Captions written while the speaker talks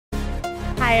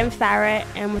Hi, I'm Pharah,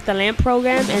 and with the LAMP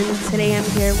program, and today I'm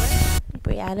here with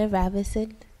Brianna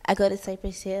Robinson. I go to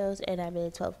Cypress Hills, and I'm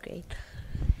in 12th grade.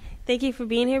 Thank you for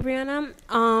being here, Brianna.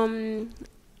 I'm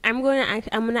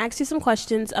gonna ask you some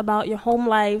questions about your home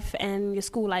life and your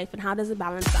school life, and how does it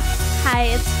balance out. Hi,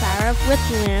 it's Pharah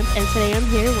with LAMP, and today I'm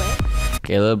here with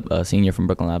Caleb, a senior from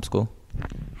Brooklyn Lab School.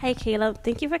 Hi, Caleb.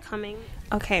 Thank you for coming.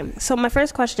 Okay, so my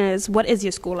first question is, what is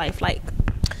your school life like?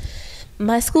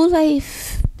 My school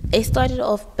life, it started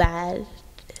off bad,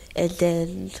 and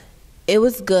then it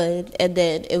was good, and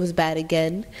then it was bad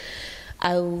again.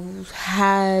 I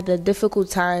had a difficult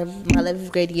time. My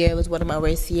 11th grade year was one of my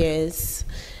worst years.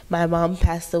 My mom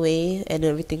passed away, and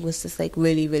everything was just like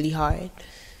really, really hard.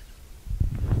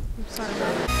 I'm sorry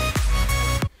about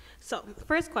that. So,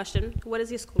 first question, what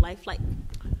is your school life like?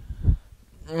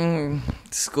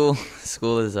 School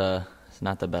is it's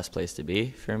not the best place to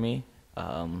be for me.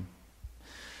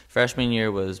 Freshman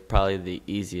year was probably the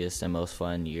easiest and most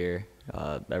fun year.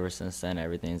 Ever since then,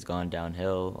 everything's gone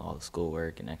downhill. All the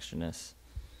schoolwork and extraness,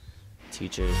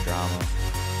 teachers, drama.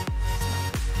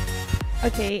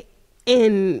 Okay,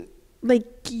 in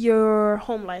like your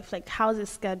home life, like how's it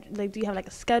scheduled? Like, do you have like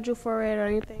a schedule for it or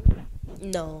anything?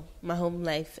 No, my home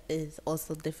life is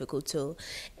also difficult too.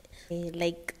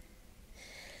 Like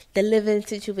the living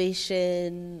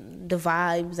situation, the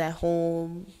vibes at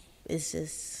home, it's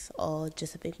just all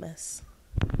just a big mess.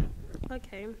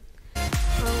 Okay.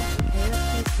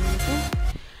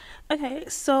 Okay,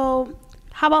 so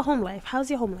how about home life? How's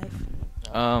your home life?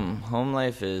 Home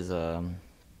life is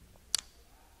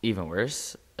even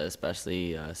worse,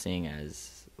 especially seeing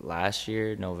as last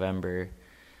year, November,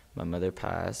 my mother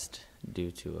passed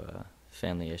due to a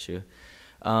family issue.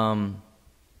 And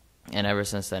ever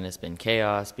since then, it's been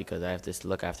chaos because I have to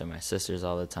look after my sisters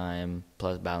all the time,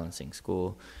 plus balancing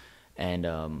school. And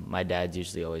my dad's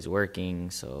usually always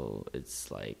working, so it's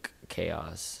like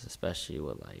chaos, especially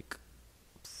with like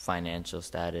financial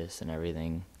status and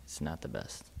everything. It's not the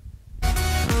best.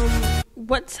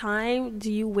 What time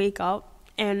do you wake up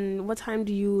and what time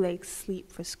do you like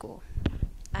sleep for school?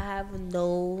 I have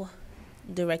no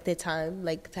directed time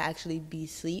like to actually be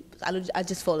asleep. I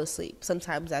just fall asleep.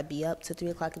 Sometimes I'd be up to 3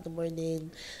 o'clock in the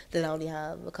morning, then I only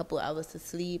have a couple hours to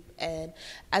sleep, and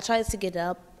I try to get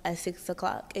up at 6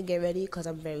 o'clock and get ready because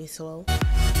I'm very slow.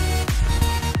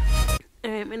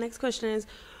 All right, my next question is,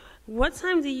 what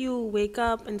time do you wake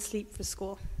up and sleep for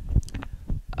school?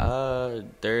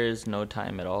 There is no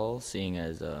time at all, seeing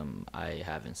as I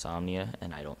have insomnia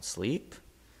and I don't sleep.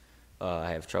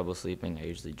 I have trouble sleeping. I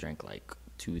usually drink like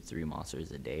 2-3 monsters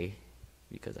a day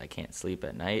because I can't sleep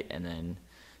at night, and then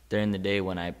during the day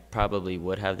when I probably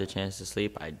would have the chance to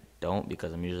sleep, I don't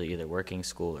because I'm usually either working,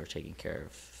 school, or taking care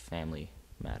of family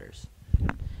matters.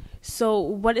 So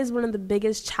what is one of the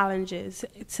biggest challenges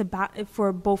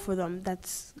for both of them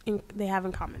they have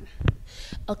in common?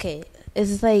 Okay,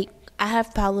 it's like I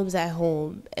have problems at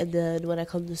home, and then when I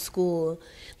come to school,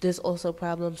 there's also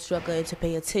problems struggling to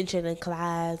pay attention in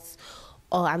class,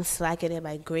 or I'm slacking in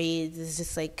my grades. It's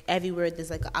just like everywhere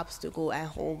there's like an obstacle at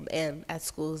home and at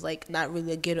school is like not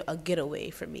really a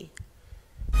getaway for me.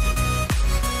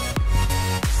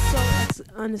 So that's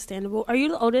understandable. Are you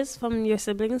the oldest from your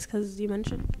siblings? Because you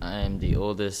mentioned. I'm the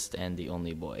oldest and the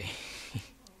only boy.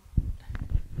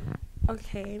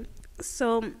 Okay,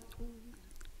 so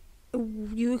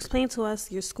you explained to us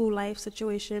your school life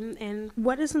situation, and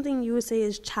what is something you would say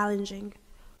is challenging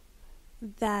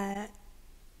that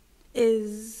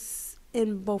is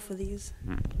in both of these?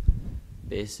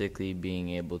 Basically being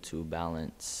able to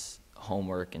balance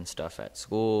homework and stuff at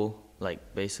school,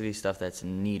 like basically stuff that's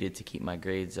needed to keep my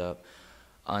grades up,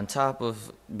 on top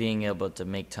of being able to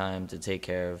make time to take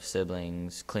care of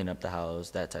siblings, clean up the house,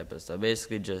 that type of stuff.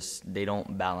 Basically just they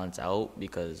don't balance out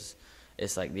because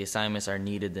it's like the assignments are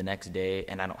needed the next day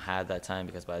and I don't have that time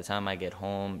because by the time I get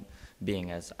home,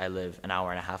 being as I live an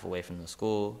hour and a half away from the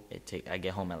school, I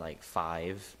get home at like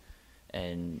 5,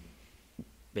 and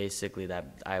basically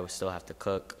that I would still have to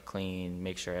cook, clean,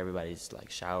 make sure everybody's like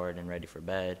showered and ready for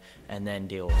bed, and then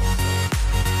deal with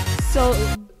it. So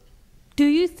do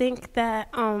you think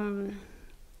that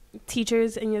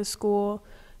teachers in your school,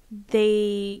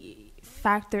 they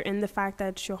factor in the fact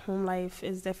that your home life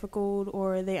is difficult,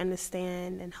 or they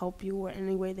understand and help you in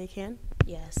any way they can?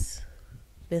 Yes,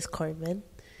 Miss Corbin.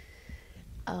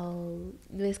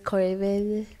 Miss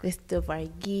Corbin, Mr.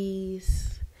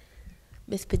 Varghese,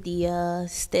 Miss Padilla,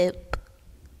 Stip,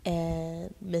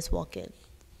 and Miss Walken.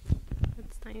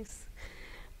 That's nice.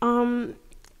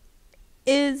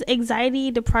 Is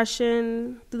anxiety,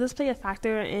 depression, does this play a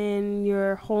factor in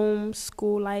your home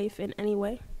school life in any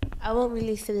way? I won't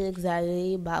really say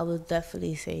anxiety, but I would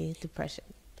definitely say depression.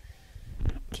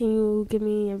 Can you give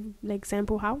me an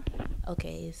example how?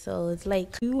 Okay, so it's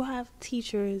like Do you have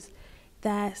teachers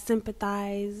that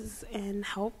sympathize and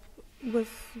help with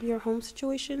your home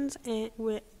situations and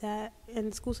with that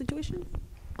and school situations?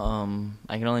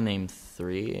 I can only name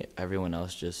three. Everyone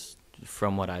else just,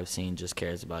 from what I've seen, just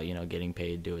cares about, getting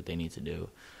paid, do what they need to do.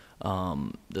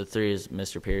 The three is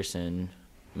Mr. Pearson,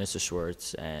 Mr.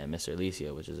 Schwartz, and Mr.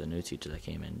 Alicia, which is a new teacher that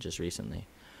came in just recently.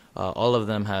 All of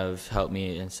them have helped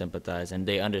me and sympathize, and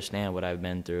they understand what I've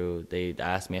been through. They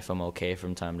ask me if I'm okay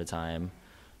from time to time,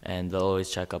 and they'll always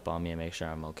check up on me and make sure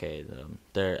I'm okay.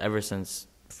 They're ever since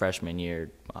freshman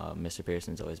year, Mr.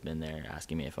 Pearson's always been there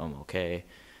asking me if I'm okay,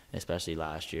 especially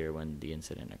last year when the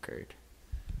incident occurred.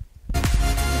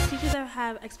 Teachers that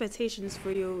have expectations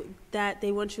for you that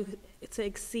they want you to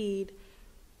exceed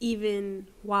even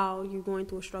while you're going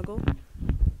through a struggle?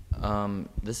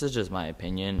 This is just my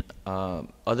opinion.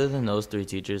 Other than those three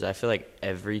teachers, I feel like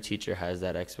every teacher has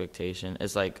that expectation.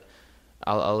 It's like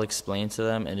I'll explain to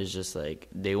them, and it's just like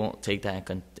they won't take that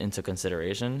into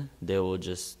consideration. They will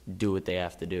just do what they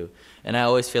have to do. And I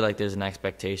always feel like there's an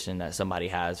expectation that somebody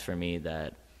has for me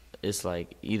that it's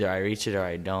like either I reach it or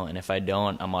I don't. And if I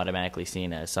don't, I'm automatically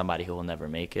seen as somebody who will never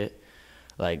make it.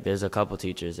 Like there's a couple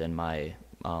teachers in my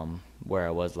where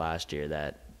I was last year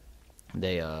that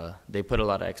they put a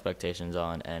lot of expectations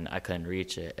on, and I couldn't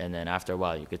reach it. And then after a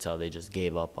while, you could tell they just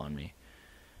gave up on me.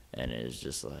 And it's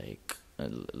just like,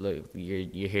 look,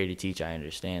 you're here to teach. I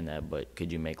understand that, but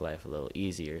could you make life a little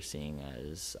easier, seeing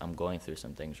as I'm going through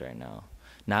some things right now?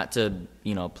 Not to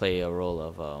play a role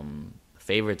of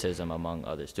favoritism among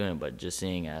other students, but just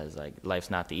seeing as like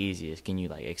life's not the easiest. Can you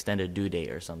like extend a due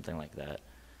date or something like that?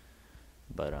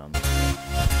 But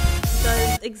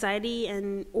Does anxiety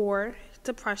and or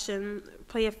depression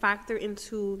play a factor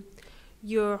into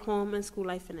your home and school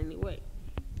life in any way?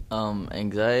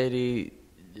 Anxiety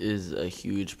is a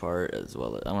huge part as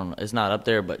well. I don't know, it's not up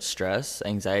there, but stress,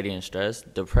 anxiety and stress.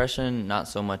 Depression, not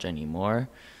so much anymore,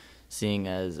 seeing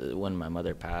as when my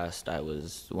mother passed, I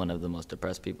was one of the most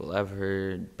depressed people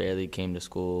ever, barely came to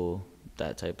school,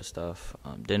 that type of stuff.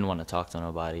 Didn't want to talk to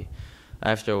nobody.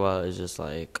 After a while, it's just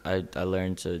like I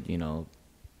learned to,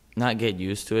 not get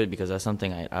used to it, because that's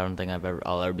something I don't think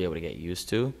I'll ever be able to get used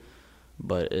to.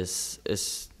 But it's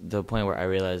the point where I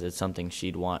realized it's something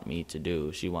she'd want me to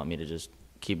do. She'd want me to just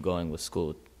keep going with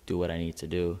school, do what I need to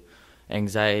do.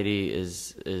 Anxiety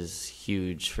is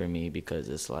huge for me, because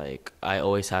it's like I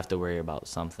always have to worry about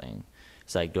something.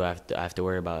 It's like, I have to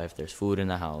worry about if there's food in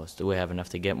the house. Do we have enough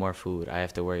to get more food? I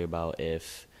have to worry about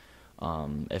if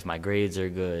my grades are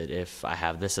good, if I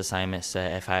have this assignment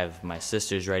set, if I have my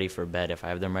sisters ready for bed, if I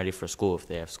have them ready for school, if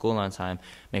they have school on time,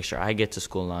 make sure I get to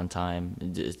school on time.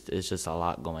 It's just a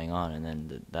lot going on, and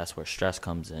then that's where stress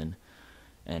comes in,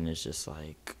 and it's just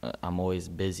like I'm always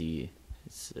busy.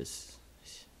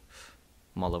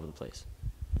 I'm all over the place.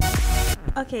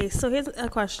 Okay, so here's a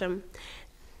question.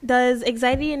 Does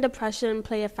anxiety and depression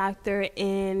play a factor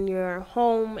in your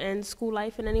home and school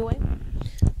life in any way?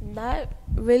 not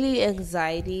really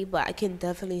anxiety, but I can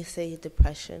definitely say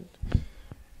depression.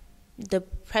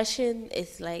 Depression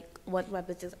is like one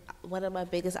of my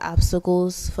biggest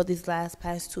obstacles for these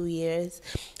past 2 years.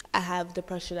 I have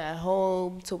depression at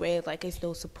home to where like it's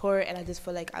no support, and I just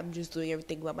feel like I'm just doing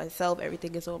everything by myself.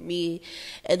 Everything is on me.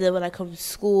 And then when I come to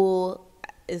school,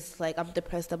 it's like I'm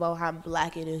depressed about how I'm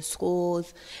lacking in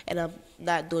schools, and I'm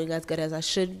not doing as good as I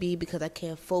should be because I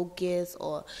can't focus,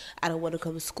 or I don't want to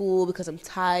come to school because I'm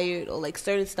tired, or like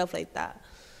certain stuff like that.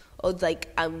 Or it's like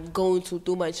I'm going through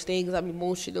too much things. I'm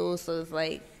emotional, so it's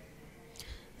like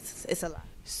it's a lot.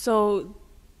 So,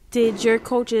 did your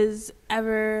coaches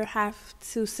ever have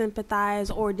to sympathize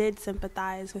or did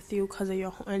sympathize with you because of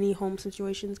your any home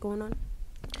situations going on?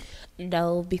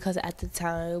 No, because at the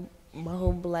time, my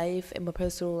home life and my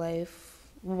personal life,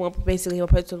 well, basically my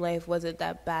personal life wasn't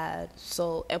that bad.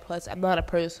 So, and plus, I'm not a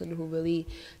person who really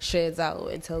shares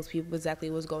out and tells people exactly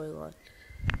what's going on.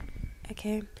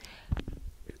 Okay.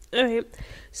 All right.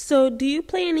 So, do you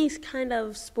play any kind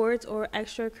of sports or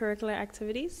extracurricular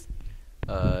activities?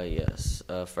 Yes.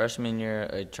 Freshman year,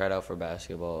 I tried out for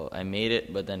basketball. I made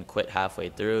it, but then quit halfway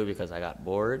through because I got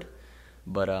bored.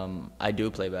 But I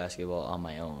do play basketball on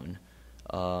my own.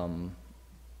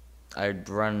 I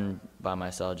run by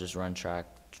myself, just run track,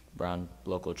 run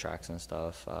local tracks and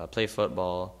stuff. Play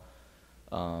football.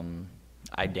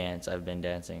 I dance. I've been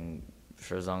dancing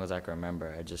for as long as I can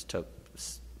remember. I just took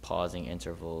pausing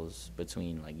intervals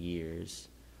between like years.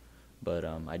 But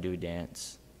I do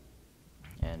dance.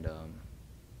 And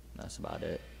that's about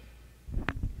it.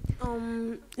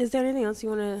 Is there anything else you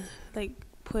want to like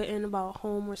put in about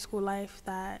home or school life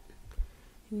that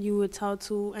you would tell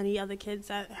to any other kids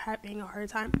that are having a hard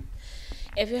time?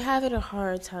 If you're having a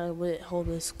hard time with home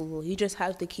and school, you just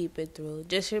have to keep it through.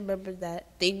 Just remember that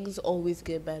things always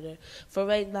get better. For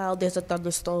right now, there's a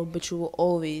thunderstorm, but you will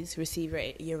always receive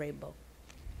your rainbow.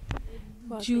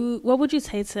 What would you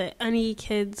say to any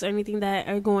kids or anything that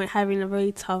are having a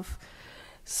very tough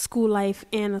school life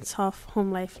and a tough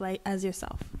home life, like as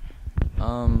yourself?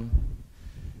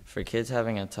 For kids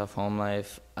having a tough home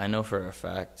life, I know for a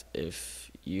fact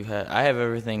I have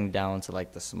everything down to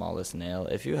like the smallest nail.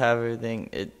 If you have everything,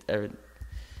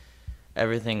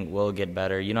 everything will get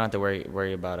better. You don't have to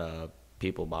worry about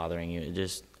people bothering you.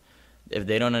 If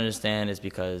they don't understand, it's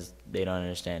because they don't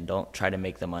understand. Don't try to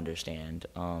make them understand.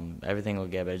 Everything will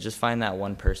get better. Just find that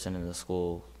one person in the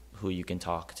school who you can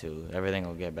talk to. Everything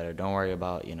will get better. Don't worry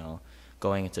about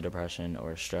going into depression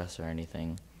or stress or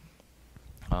anything.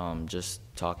 Just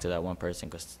talk to that one person,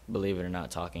 because believe it or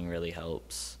not, talking really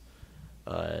helps.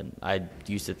 I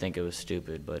used to think it was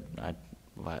stupid, but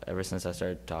ever since I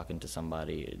started talking to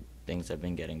somebody, things have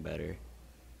been getting better.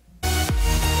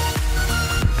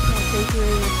 Thank you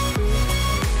very much.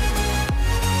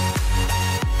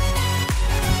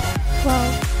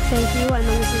 Well, thank you. I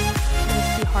know this is